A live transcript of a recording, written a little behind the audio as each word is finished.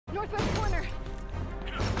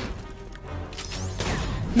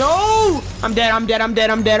No! I'm dead, I'm dead, I'm dead,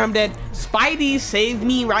 I'm dead, I'm dead. Spidey, save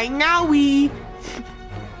me right now, we.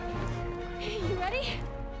 Hey, you ready?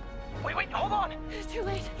 Wait, hold on. It's too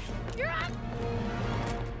late. You're up!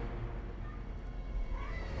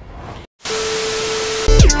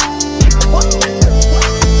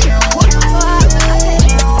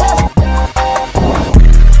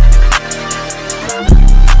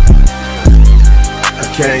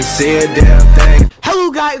 I can't see a damn thing.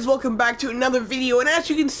 Hello guys, welcome back to another video, and as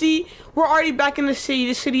you can see, we're already back in the city.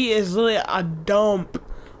 This city is literally a dump.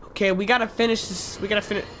 Okay, we gotta finish this. We gotta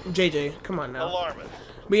finish. JJ, come on now. Alarmist.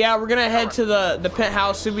 But yeah, we're gonna head to the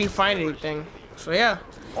penthouse, see if we can find anything. So yeah.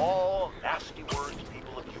 All nasty words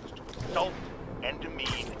people have used to insult and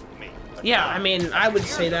demean me. But Yeah, now, I mean, I would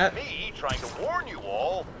here's say that. Me trying to warn you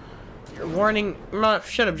all. Warning. No,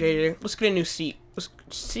 shut up, JJ. Let's get a new seat. Let's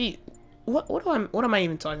see. What am I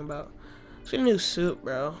even talking about? Let's get a new suit,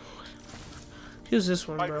 bro. Who's this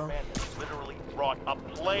one, bro? Spider-Man has literally brought a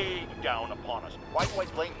plague down upon us. Why do I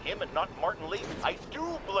blame him and not Martin Lee? I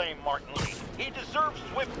do blame Martin Lee. He deserves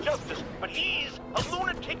swift justice, but he's a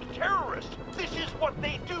lunatic terrorist. This is what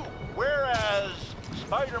they do. Whereas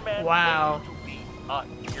Spider-Man Wow. claims to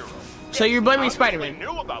be a hero. So you're blaming Obviously Spider-Man.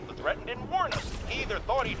 knew about the threat and didn't warn us. He either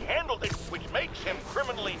thought he'd handled it, which makes him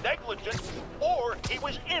criminally negligent, or he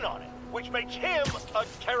was in on it, which makes him a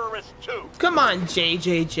terrorist too. Come on,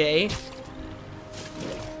 JJJ.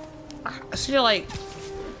 So you're like,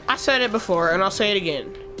 I said it before, and I'll say it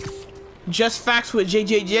again. Just facts with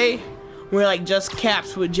JJJ. We're like just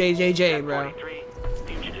caps with JJJ, bro.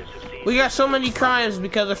 We got so many crimes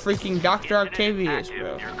because of freaking Dr. Octavius,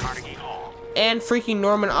 bro. And freaking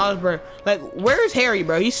Norman Osborn. Like, where's Harry,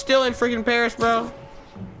 bro? He's still in freaking Paris, bro.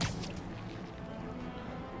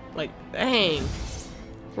 Like, dang.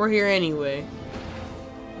 We're here anyway.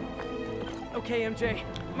 Okay, MJ,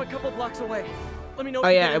 I'm a couple blocks away. Let me know. Oh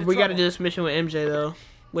if you yeah, get into we gotta trouble. do this mission with MJ though.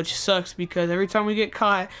 Which sucks because every time we get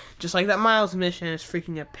caught, just like that Miles mission, it's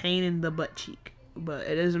freaking a pain in the butt cheek. But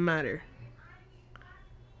it doesn't matter.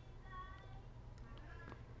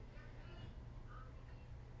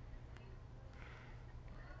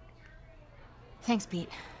 Thanks, Pete.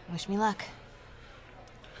 Wish me luck.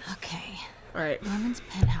 Okay. Alright. Norman's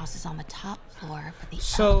penthouse is on the top floor, but the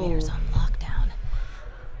So- elevator's on lockdown.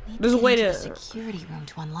 Need There's a get way into to- the security room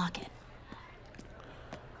to unlock it.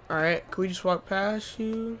 Alright, can we just walk past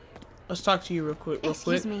you? Let's talk to you real quick.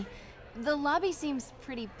 Excuse me. The lobby seems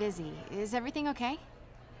pretty busy. Is everything okay?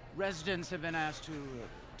 Residents have been asked to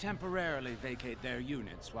temporarily vacate their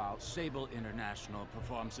units while Sable International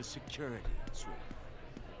performs a security sweep.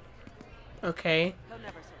 Okay. He'll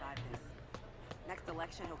never survive this. Next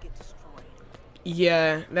election, he'll get destroyed.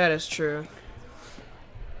 Yeah, that is true.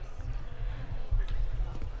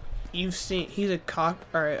 You've seen, he's a cock.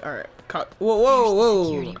 Alright. Whoa, whoa.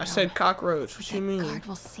 security I said room. cockroach. What That you mean? guard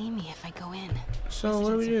will see me if I go in. So what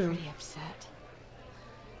do we Residents are do? pretty upset.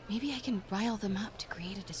 Maybe I can rile them up to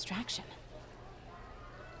create a distraction.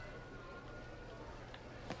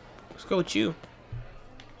 Let's go with you.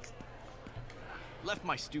 Left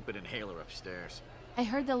my stupid inhaler upstairs. I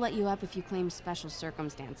heard they'll let you up if you claim special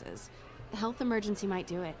circumstances. A health emergency might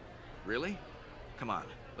do it. Really? Come on,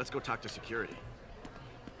 let's go talk to security.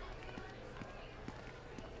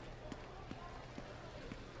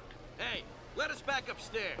 Hey, let us back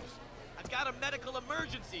upstairs. I've got a medical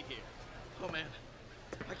emergency here. Oh man,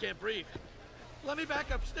 I can't breathe. Let me back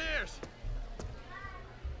upstairs.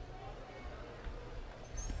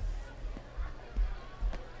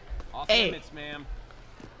 Off Hey. limits, ma'am.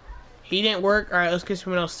 He didn't work. Alright, let's get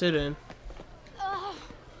someone else to sit in. Ugh.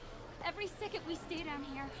 Every second we stay down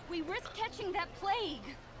here, we risk catching that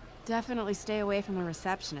plague. Definitely stay away from the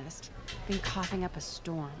receptionist. Been coughing up a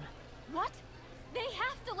storm. What? They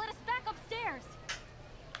have to let us back upstairs.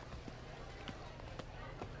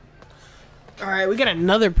 Alright, we got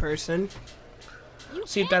another person. You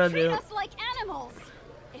See if can't that'll treat do. us like animals.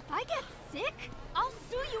 If I get sick, I'll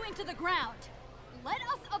sue you into the ground. Let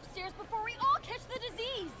us upstairs before we all catch the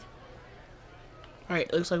disease.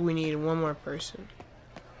 Alright, looks like we need one more person.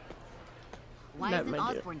 Why That isn't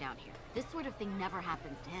might do it. Osborn down here? This sort of thing never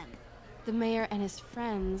happens to him. The mayor and his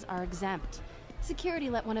friends are exempt. Security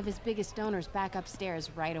let one of his biggest donors back upstairs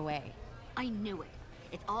right away. I knew it.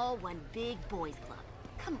 It's all one big boys club.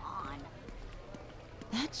 Come on.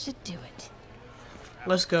 That should do it.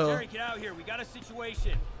 Let's go. Jerry, get out here. We got a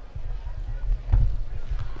situation.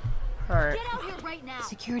 Alright. Get out here right now.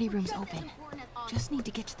 Security room's Just as open. important as Osborn. Just need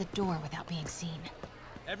to get to the door without being seen.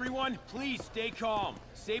 Everyone, please stay calm.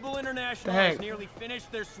 Sable International The heck? has nearly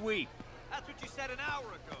finished their sweep. That's what you said an hour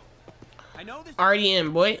ago. I know this. Already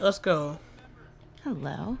in, boy. Let's go.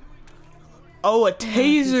 Hello. Oh, a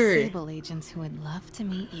taser. Sable agents who would love to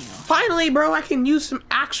meet you. Finally, bro, I can use some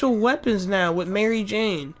actual weapons now with Mary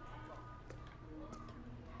Jane.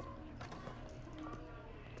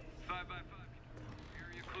 5 by 5.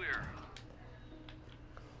 Area clear.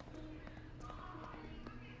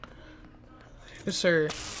 Yes, sir.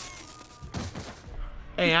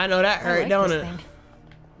 Hey, I know that hurt, don't it?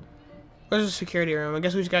 Where's the security room? I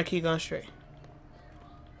guess we just gotta keep going straight.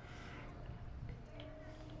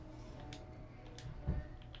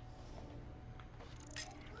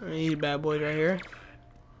 These bad boys right here.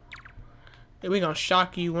 Hey, we gonna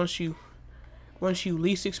shock you once you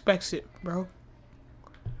least expects it, bro.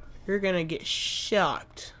 You're gonna get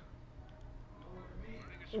shocked.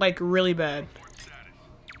 Like really bad.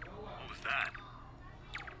 What was that?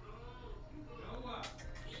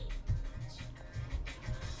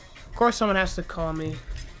 Of course someone has to call me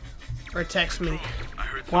or text me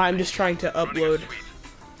while I'm just trying to upload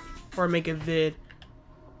or make a vid.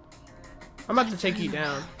 I'm about to take you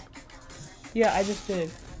down. Yeah, I just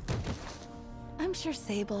did. I'm sure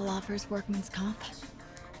Sable offers workman's comp.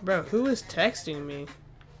 Bro, who is texting me?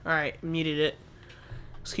 Alright, muted it.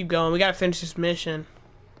 Let's keep going. We gotta finish this mission.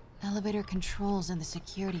 Elevator controls in the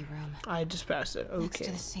security room. I just passed it. Next to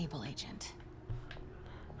Okay. the Sable agent.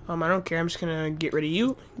 I don't care. I'm just gonna get rid of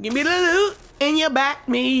you. Give me the loot and you back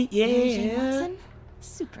me. Mary Jane Yeah. Watson?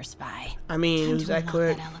 Super spy. I mean, it Time was to that unlock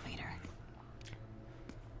quick. that elevator.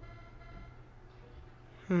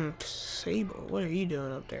 Sable, what are you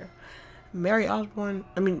doing up there? Mayor Osborne.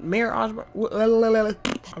 What am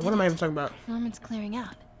I even talking about? Norman's clearing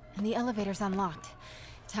out, and the elevator's unlocked.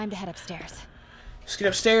 Time to head upstairs. Let's get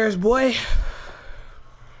upstairs, boy.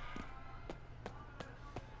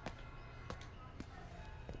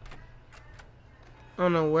 I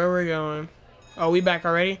don't know where we're going. Oh, we back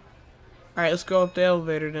already? Alright, let's go up the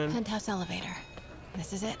elevator then. Penthouse elevator.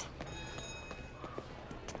 This is it.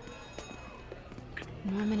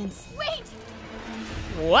 Norman and... Wait!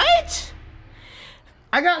 What?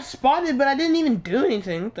 I got spotted, but I didn't even do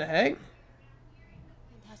anything. What the heck?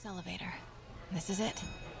 Penthouse elevator. This is it.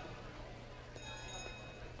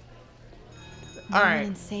 Norman Alright.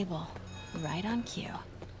 and Sable. Right on cue.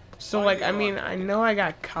 So, like, I mean, I know I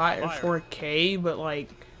got caught in 4K, but, like,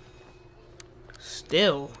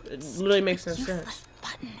 still, it literally makes no sense. Useless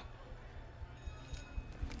button.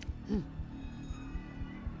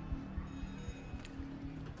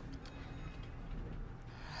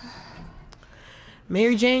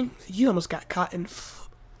 Mary Jane, you almost got caught in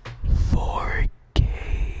 4K.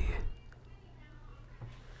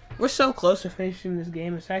 We're so close to finishing this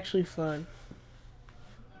game. It's actually fun.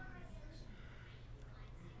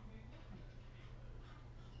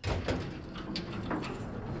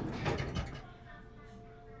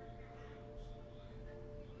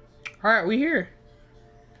 Alright, we here.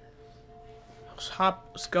 Let's hop,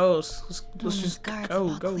 let's go. Let's just guards go,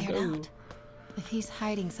 all go, cleared go. out. If he's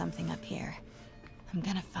hiding something up here, I'm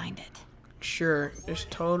gonna find it. Sure, there's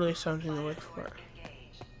totally something to look for.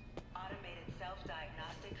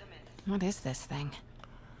 What is this thing?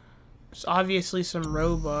 It's obviously some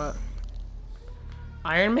robot.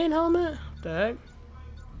 Iron Man helmet? What the heck?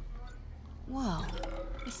 Whoa,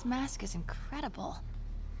 this mask is incredible.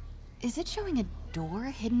 Is it showing a door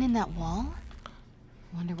hidden in that wall?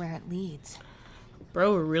 Wonder where it leads.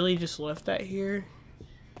 Bro, really just left that here?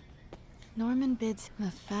 Norman bids the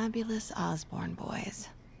fabulous Osborne boys.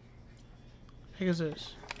 What the heck is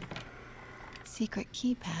this? Secret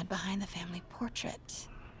keypad behind the family portrait.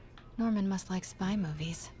 Norman must like spy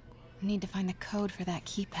movies. Need to find the code for that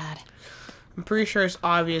keypad. I'm pretty sure it's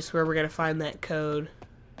obvious where we're gonna find that code.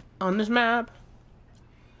 On this map.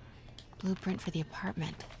 Blueprint for the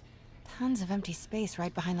apartment. Tons of empty space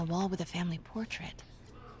right behind the wall with a family portrait.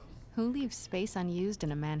 Who leaves space unused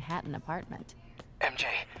in a Manhattan apartment? MJ,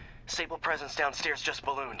 Sable presence downstairs just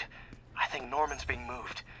ballooned. I think Norman's being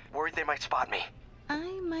moved. Worried they might spot me.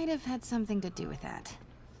 I might have had something to do with that.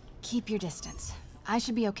 Keep your distance. I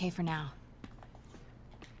should be okay for now.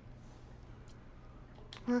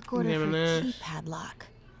 Work order for keypad lock.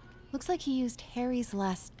 Looks like he used Harry's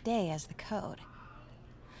last day as the code.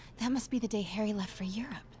 That must be the day Harry left for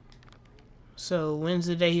Europe. So, when's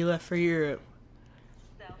the day he left for Europe?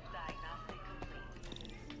 Self-diagnostic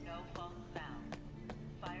complete. No phones found.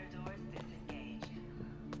 Fire doors disengaged.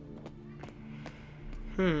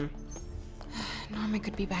 Norman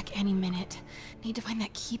could be back any minute. Need to find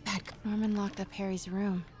that keypad. Norman locked up Harry's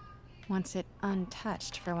room. Wants it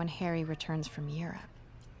untouched for when Harry returns from Europe.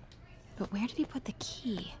 But where did he put the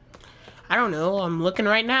key? I don't know. I'm looking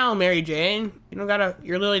right now, Mary Jane. You don't gotta.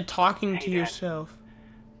 You're literally talking to yourself.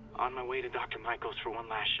 On my way to Dr. Michaels for one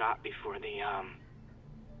last shot before the,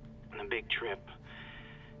 on a big trip.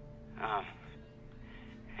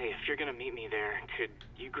 Hey, if you're gonna meet me there, could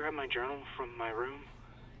you grab my journal from my room?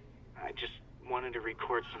 I just wanted to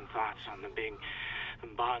record some thoughts on the big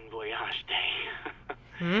Bon Voyage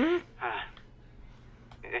day.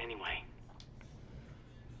 Anyway.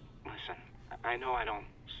 Listen, I know I don't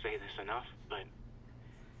say this enough, but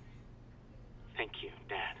thank you,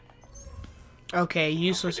 Dad. Okay,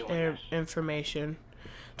 useless information.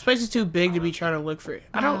 This place is too big to be trying to look for it.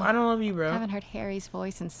 I don't love you, bro. I haven't heard Harry's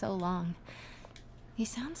voice in so long. He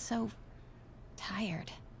sounds so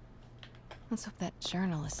tired. Let's hope that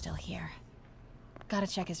journal is still here. Gotta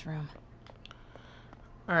check his room.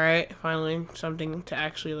 Alright, finally something to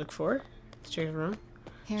actually look for. Let's check his room.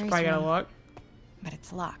 Harry's probably got a room, lock. but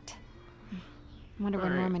it's locked. I wonder where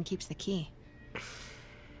Norman keeps the key.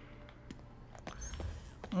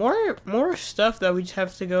 More stuff that we just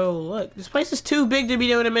have to go look. This place is too big to be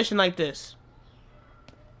doing a mission like this.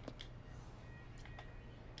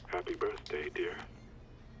 Happy birthday, dear.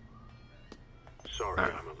 Sorry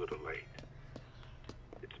I'm a little late.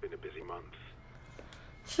 It's been a busy month.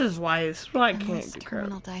 This is why I can't do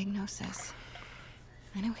terminal diagnosis.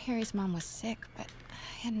 I know Harry's mom was sick, but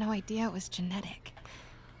I had no idea it was genetic.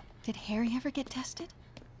 Did Harry ever get tested?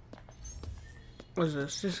 What is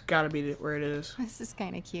this? This gotta be where it is. This is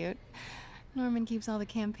kind of cute. Norman keeps all the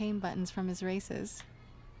campaign buttons from his races.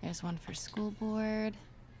 There's one for school board,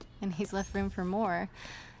 and he's left room for more.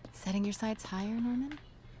 Setting your sights higher, Norman?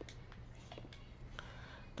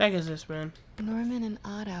 The heck is this, man? Norman and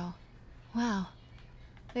Otto. Wow.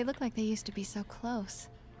 They look like they used to be so close.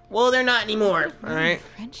 Well, they're not anymore, alright?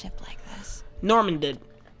 Friendship like this. Norman did.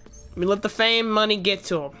 We let the fame, money get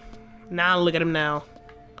to him. Now look at him now.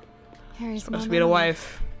 Harry's supposed to be the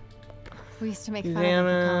wife. We used to make fun of him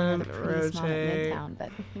for calling her the prettiest mom at Midtown,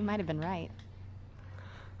 but he might have been right.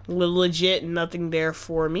 Legit, nothing there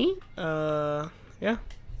for me. Yeah.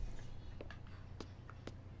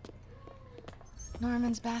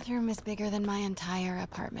 Norman's bathroom is bigger than my entire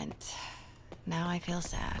apartment. Now I feel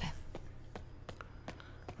sad.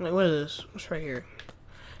 Like, what is this? What's right here?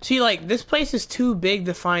 See, like, this place is too big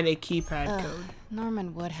to find a keypad code.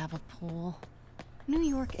 Norman would have a pool. New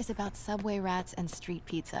York is about subway rats and street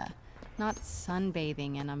pizza, not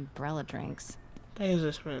sunbathing and umbrella drinks. What is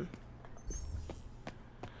this, man?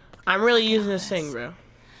 I'm really using this thing, bro.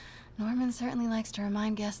 Norman certainly likes to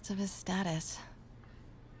remind guests of his status.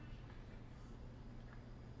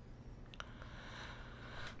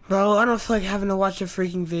 Bro, I don't feel like having to watch a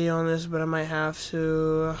freaking video on this, but I might have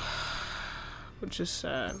to. Which is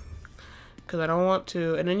sad. Because I don't want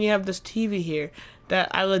to. And then you have this TV here that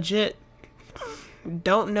I legit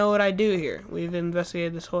don't know what I do here. We've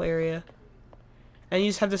investigated this whole area. And you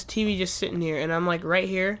just have this TV just sitting here. And I'm like right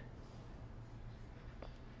here.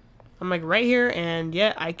 I'm like right here. And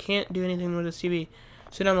yet I can't do anything with this TV.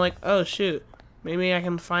 So then I'm like, oh shoot. Maybe I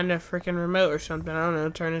can find a freaking remote or something. I don't know.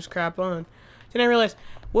 Turn this crap on. Then I realized,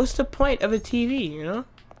 what's the point of a TV, you know?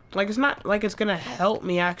 Like, it's not like it's gonna help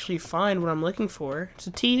me actually find what I'm looking for. It's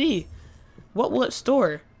a TV. What will it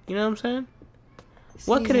store? You know what I'm saying?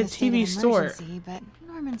 What could a TV store? But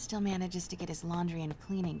Norman still manages to get his laundry and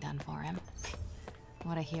cleaning done for him.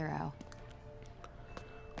 What a hero.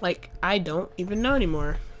 Like, I don't even know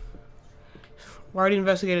anymore. We already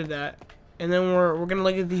investigated that. And then we're gonna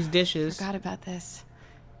look at these dishes. Forgot about this.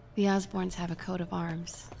 The Osborns have a coat of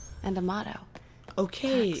arms and a motto.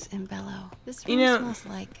 Okay. Pax and bellow. This room smells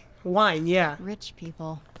like wine, yeah. Rich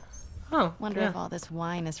people. Oh, wonder if all this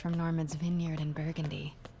wine is from Norman's vineyard in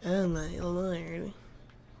Burgundy. Oh my lord.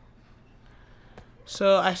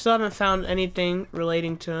 So I still haven't found anything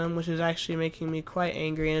relating to him, which is actually making me quite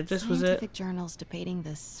angry. And if this was it, scientific journals debating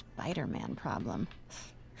the Spider-Man problem.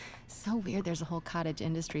 So weird. There's a whole cottage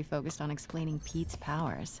industry focused on explaining Pete's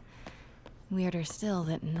powers. Weirder still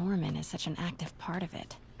that Norman is such an active part of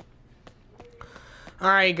it.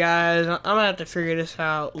 Alright guys, I'm gonna have to figure this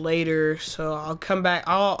out later, so I'll come back.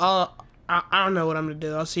 I don't know what I'm gonna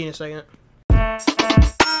do. I'll see you in a second.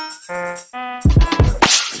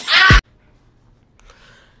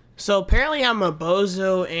 So apparently I'm a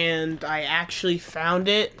bozo and I actually found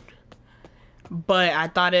it, but I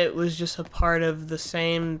thought it was just a part of the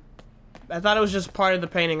same. I thought it was just part of the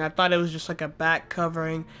painting. I thought it was just like a back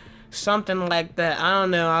covering, something like that. I don't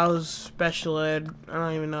know. I was special ed. I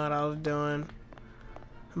don't even know what I was doing.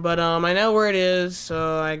 But I know where it is,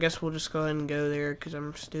 so I guess we'll just go ahead and go there because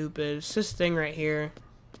I'm stupid. It's this thing right here.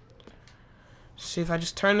 See if I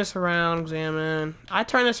just turn this around, examine. I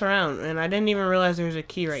turned this around and I didn't even realize there was a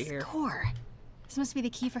key right here. Score. This must be the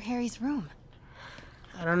key for Harry's room.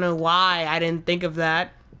 I don't know why I didn't think of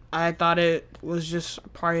that. I thought it was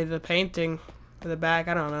just part of the painting. Or the back,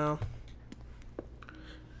 I don't know.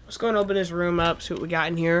 Let's go and open this room up, see what we got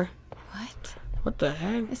in here. What? What the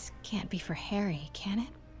heck? This can't be for Harry, can it?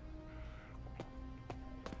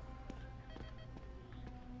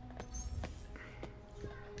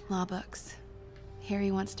 Law books.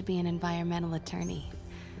 Harry wants to be an environmental attorney,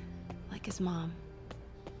 like his mom.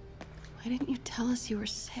 Why didn't you tell us you were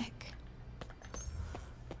sick?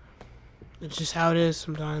 It's just how it is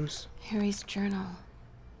sometimes. Harry's journal.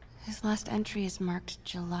 His last entry is marked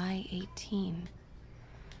July 18.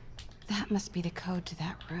 That must be the code to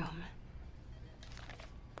that room.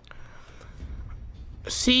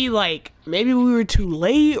 See, like, maybe we were too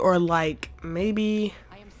late, or like, maybe...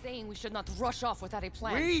 I am saying we should not rush off without a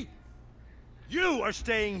plan. We? You are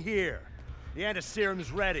staying here. The antiserum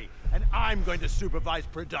is ready, and I'm going to supervise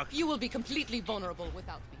production. You will be completely vulnerable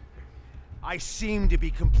without me. I seem to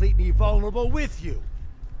be completely vulnerable with you.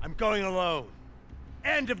 I'm going alone.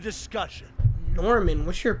 End of discussion. Norman,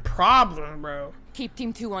 what's your problem, bro? Keep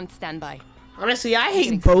Team 2 on standby. Honestly, I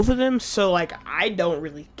hate both of them, so like, I don't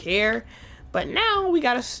really care. But now we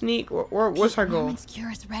gotta sneak. What's our goal? Norman's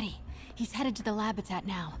cure is ready. He's headed to the lab it's at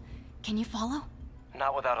now. Can you follow?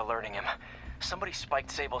 Not without alerting him. Somebody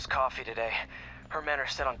spiked Sable's coffee today. Her men are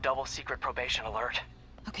set on double secret probation alert.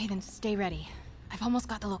 Okay, then stay ready. I've almost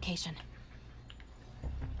got the location.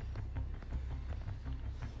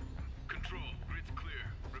 Control, grid's clear.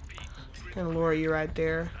 Repeat. Gonna lure you right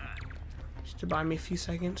there. Just to buy me a few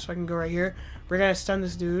seconds so I can go right here. We're gonna stun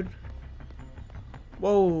this dude.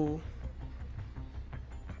 Whoa.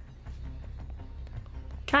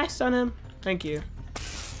 Can I stun him? Thank you.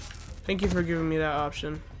 Thank you for giving me that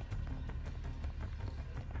option.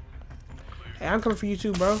 Hey, I'm coming for you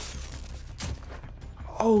too, bro.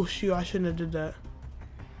 Oh shoot, I shouldn't have did that.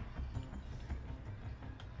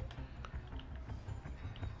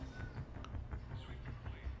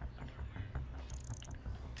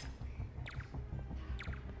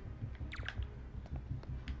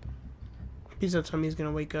 Please don't tell me he's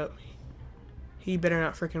gonna wake up. He better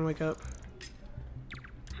not freaking wake up.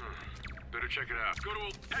 Better check it out. Go to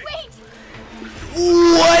hey. Wait!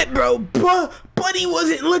 What, bro? But he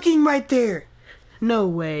wasn't looking right there. No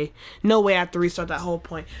way. No way I have to restart that whole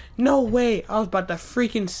point. No way. I was about to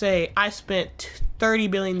freaking say I spent 30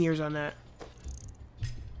 billion years on that.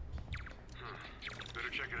 Better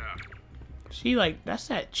check it out. See, like, that's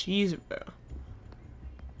that cheese, bro.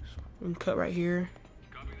 We can cut right here.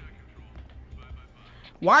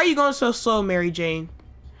 Why are you going so slow, Mary Jane?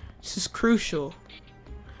 This is crucial.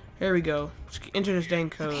 There we go. Let's enter this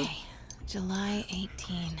dang code. Okay. July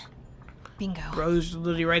 18. Bingo. Bro's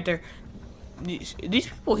literally right there. These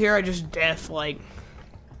people here are just deaf, like.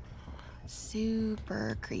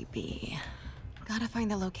 Super creepy. Gotta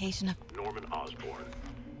find the location of Norman Osborn,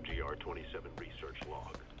 GR27 research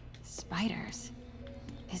log. spiders.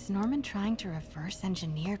 Is Norman trying to reverse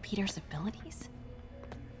engineer Peter's abilities?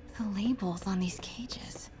 The labels on these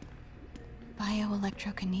cages.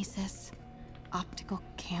 Bioelectrokinesis. Optical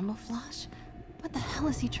camouflage? What the hell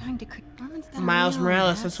is he trying to create? Norman's got Miles a real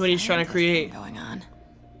Morales, that's what he's trying to create. Going on.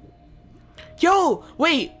 Yo,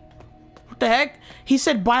 wait. What the heck? He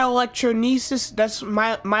said bioelectrokinesis, that's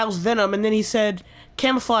Miles Venom, and then he said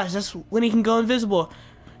camouflage, that's when he can go invisible.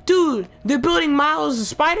 Dude, they're building Miles'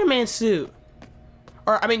 Spider-Man suit.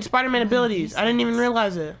 Or, I mean, Spider-Man abilities. I didn't even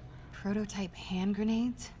realize it. Prototype hand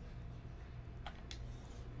grenades?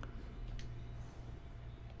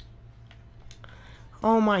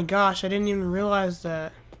 Oh my gosh, I didn't even realize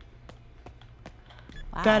that.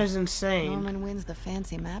 Wow. That is insane. Norman wins the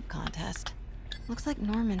fancy map contest. Looks like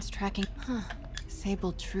Norman's tracking,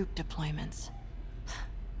 Sable troop deployments.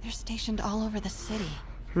 They're stationed all over the city.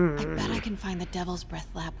 I bet I can find the Devil's Breath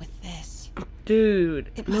lab with this.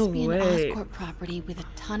 Dude, It must no be an way. Oscorp property with a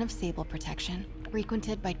ton of Sable protection,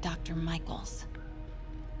 frequented by Dr. Michaels.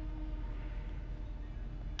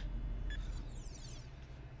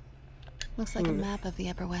 Looks like a map of the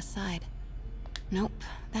Upper West Side. Nope,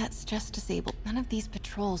 that's just disabled. None of these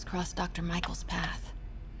patrols cross Dr. Michaels' path.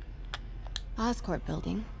 Oscorp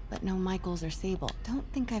building, but no Michaels or Sable. Don't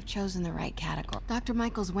think I've chosen the right category. Dr.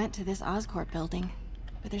 Michaels went to this Oscorp building,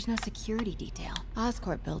 but there's no security detail.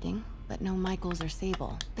 Oscorp building, but no Michaels or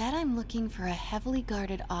Sable. Bet I'm looking for a heavily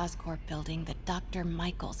guarded Oscorp building that Dr.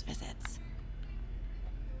 Michaels visits.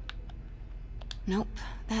 Nope,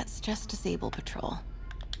 that's just a Sable patrol.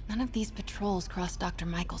 None of these patrols cross Dr.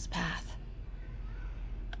 Michaels' path.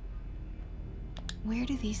 Where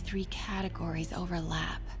do these three categories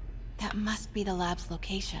overlap? That must be the lab's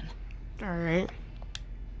location. Alright.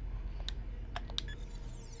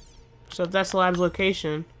 So if that's the lab's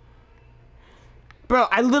location. Bro,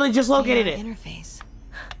 I literally just located it. Interface.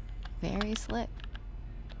 Very slick.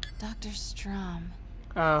 Dr. Strom.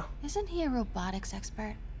 Oh. Isn't he a robotics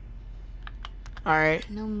expert? Alright.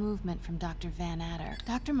 No movement from Dr. Van Adder.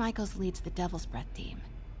 Dr. Michaels leads the Devil's Breath team.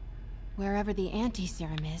 Wherever the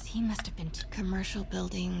anti-serum is, he must have been to commercial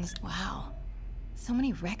buildings. Wow. So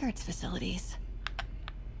many records facilities.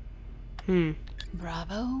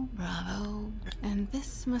 Bravo, bravo. And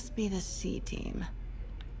this must be the C team.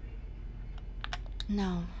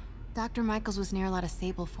 No. Dr. Michaels was near a lot of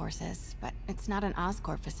Sable forces, but it's not an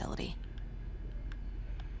Oscorp facility.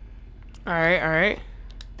 Alright.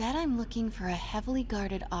 Bet I'm looking for a heavily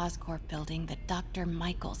guarded Oscorp building that Dr.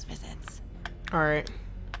 Michaels visits. Alright.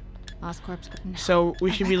 Oscorp's... No. So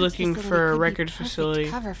we should be looking for a record perfect facility.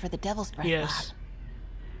 Cover for the Devil's Breath Yes. lab.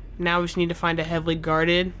 Now we just need to find a heavily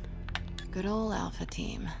guarded. Good old Alpha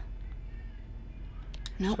team.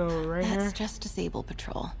 Nope, So right that's here. just a Sable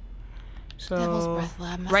patrol. So Devil's Breath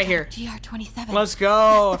lab must right have here. GR27. Let's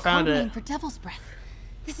go. I That's the found code name it. for Devil's Breath.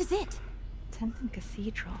 This is it. 10th and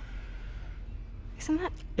Cathedral.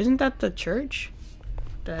 Isn't that the church?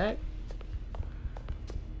 The heck?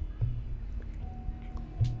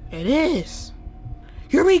 It is.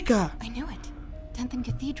 Eureka! I knew it. 10th and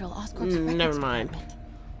Cathedral, Oscorp's records Never mind. department.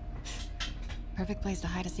 Perfect place to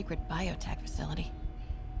hide a secret biotech facility.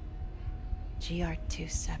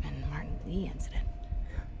 GR27 Martin Lee incident.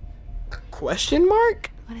 Question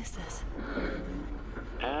mark? What is this?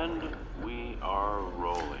 And we are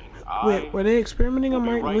rolling. Wait, were they experimenting on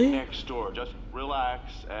will be Martin right Lee? next door. Just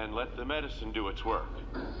relax and let the medicine do its work.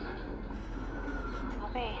 宝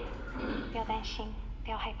贝，不要担心，不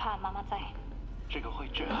要害怕，妈妈在。这个会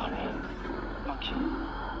治好你，放心。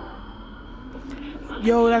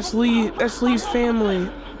 Yo, that's Lee. That's Lee's family,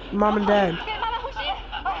 mom and dad.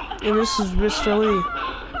 And this is Mr. Lee.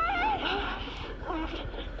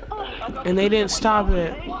 And they didn't stop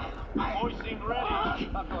it.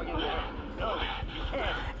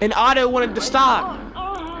 And Otto wanted to stop.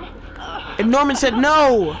 And Norman said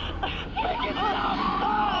no.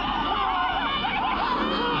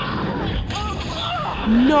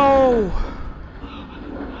 No.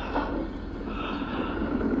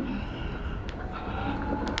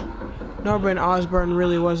 Norman Osborn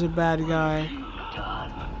really was a bad guy.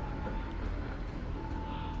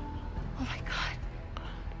 Oh my god.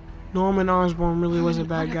 Norman Osborn really was a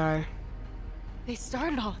bad guy. They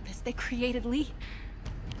started all of this. They created Lee.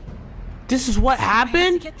 This is what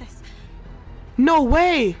happened? Get this. No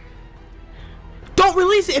way! Don't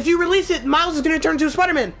release it! If you release it, Miles is gonna turn into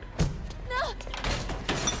Spider-Man!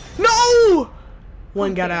 No!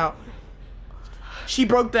 One got out. She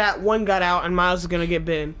broke that, one got out, and Miles is gonna get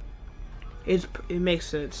bitten. It makes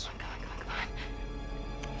sense.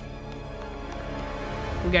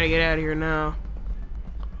 We gotta get out of here now.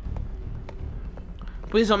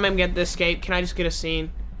 Please don't make me get the escape. Can I just get a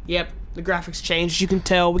scene? Yep, the graphics changed. You can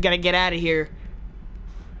tell. We gotta get out of here.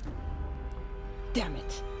 Damn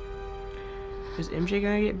it. Is MJ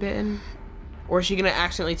gonna get bitten? Or is she gonna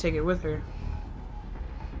accidentally take it with her?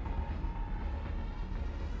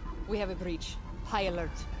 We have a breach. High alert.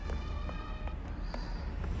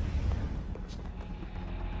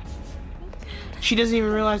 She doesn't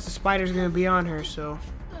even realize the spider's gonna be on her, so.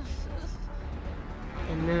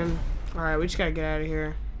 And then, alright, we just gotta get out of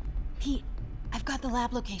here. Pete, I've got the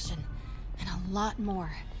lab location. And a lot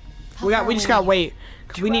more. We just gotta wait.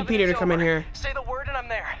 Because we need Peter to come in here. Say the word and I'm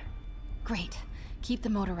there. Great. Keep the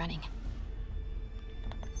motor running.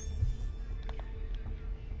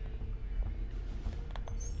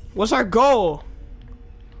 What's our goal?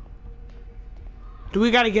 Do we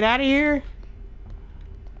gotta get out of here?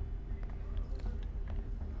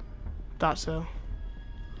 Thought so.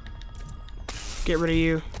 Get rid of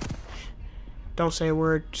you. Don't say a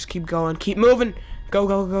word. Just keep going. Keep moving. Go,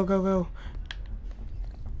 go, go, go, go.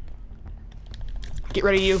 Get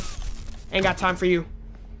rid of you. Ain't got time for you.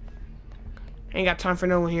 Ain't got time for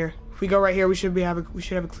no one here. If we go right here, we should have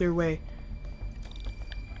a clear way.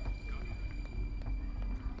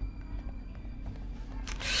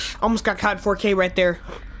 Almost got caught in 4K right there.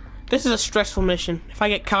 This is a stressful mission. If I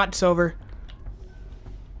get caught, it's over.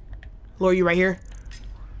 Laura, you right here?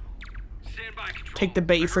 Take the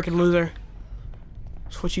bait, you freaking loser.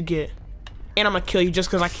 That's what you get. And I'm gonna kill you just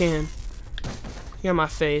because I can. You got my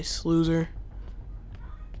face, loser.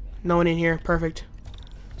 No one in here. Perfect.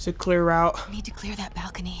 It's a clear route. I need to clear that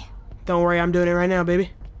balcony. Don't worry, I'm doing it right now,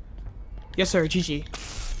 baby. Yes, sir.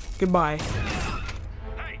 GG. Goodbye.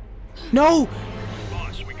 No!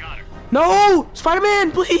 No!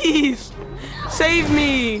 Spider-Man, please! Save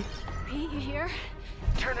me! Pete, you here?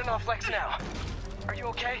 Turning off Lex now. Are you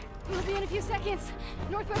okay? We'll be in a few seconds.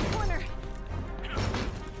 Northwest corner.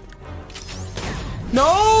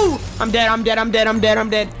 No! I'm dead, I'm dead, I'm dead, I'm dead, I'm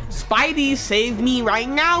dead. Spidey, save me right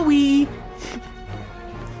now, You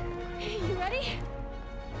ready?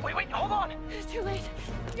 Wait, hold on. It's too late.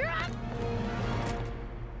 You're up.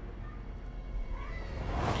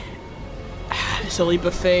 It's a leap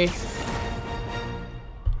of faith.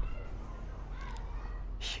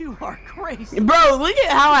 You are crazy. Bro, look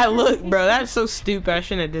at how I look, bro. That's so stupid. I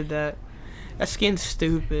shouldn't have did that. That skin's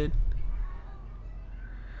stupid.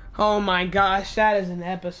 Oh my gosh, that is an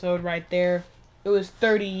episode right there. It was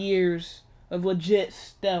 30 years of legit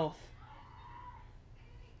stealth.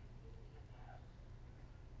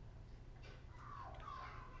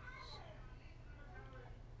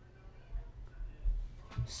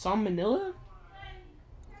 Salmonella?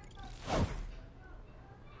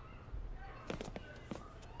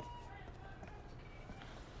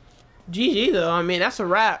 GG though, I mean, that's a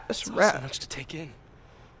wrap. That's a wrap. So much to take in.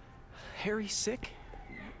 Harry sick?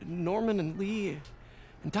 Norman and Lee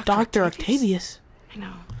and Dr. Octavius? I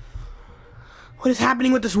know. What is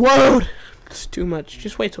happening with this world? It's too much.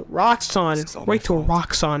 Just wait till Roxxon. Wait till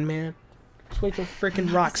Roxxon, man. Just wait till freaking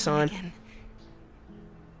Roxxon.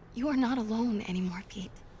 You are not alone anymore,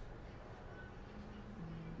 Pete.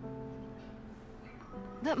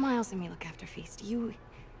 Let Miles and me look after Feast. You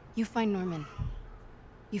find Norman.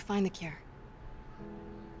 You find the cure.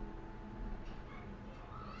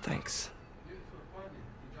 Thanks,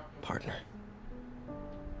 partner.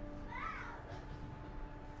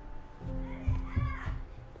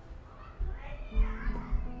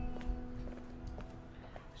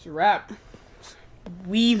 It's a wrap.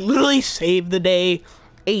 We literally saved the day.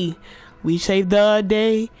 Hey, we saved the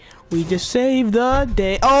day. We just saved the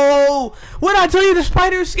day. Oh, what I tell you, the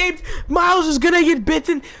spider escaped. Miles is gonna get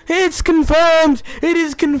bitten. It's confirmed. It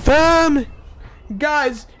is confirmed.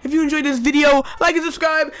 Guys, if you enjoyed this video, like and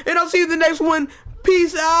subscribe, and I'll see you in the next one.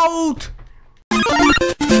 Peace out.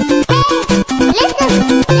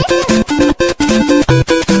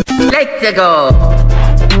 Let's go.